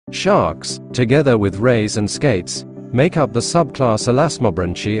Sharks, together with rays and skates, make up the subclass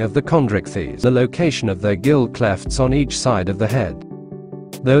Elasmobranchi of the Chondrichthyes, the location of their gill clefts on each side of the head.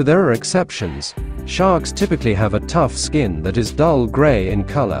 Though there are exceptions, sharks typically have a tough skin that is dull gray in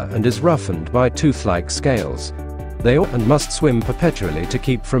color and is roughened by tooth-like scales. They and must swim perpetually to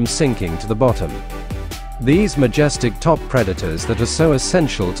keep from sinking to the bottom. These majestic top predators that are so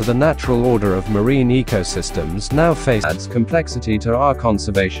essential to the natural order of marine ecosystems now face adds complexity to our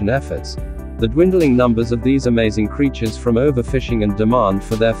conservation efforts. The dwindling numbers of these amazing creatures from overfishing and demand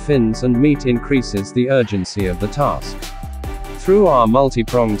for their fins and meat increases the urgency of the task. Through our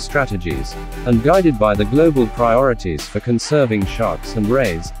multi-pronged strategies, and guided by the global priorities for conserving sharks and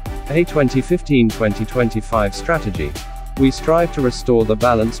rays, a 2015-2025 strategy, we strive to restore the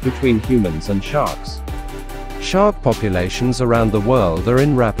balance between humans and sharks. Shark populations around the world are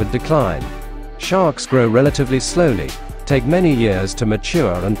in rapid decline. Sharks grow relatively slowly, take many years to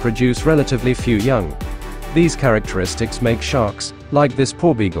mature and produce relatively few young. These characteristics make sharks, like this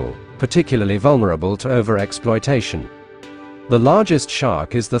porbeagle, particularly vulnerable to overexploitation. The largest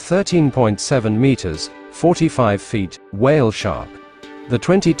shark is the 13.7 meters, 45 feet, whale shark. The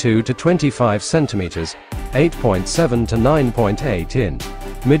 22 to 25 centimeters, 8.7 to 9.8 in,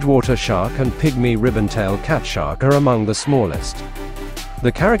 midwater shark and pygmy ribbon-tail cat shark are among the smallest.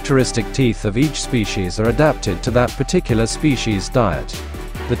 The characteristic teeth of each species are adapted to that particular species' diet.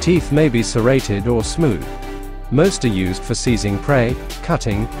 The teeth may be serrated or smooth. Most are used for seizing prey,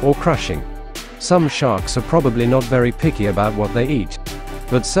 cutting, or crushing. Some sharks are probably not very picky about what they eat.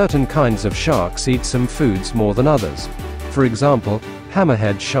 But certain kinds of sharks eat some foods more than others. For example,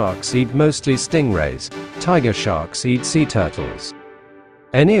 hammerhead sharks eat mostly stingrays, tiger sharks eat sea turtles.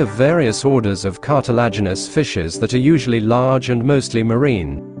 Any of various orders of cartilaginous fishes that are usually large and mostly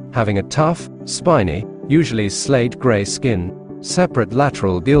marine, having a tough, spiny, usually slate gray skin, separate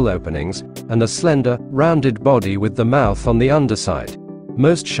lateral gill openings, and a slender, rounded body with the mouth on the underside.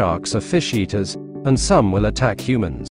 Most sharks are fish eaters, and some will attack humans.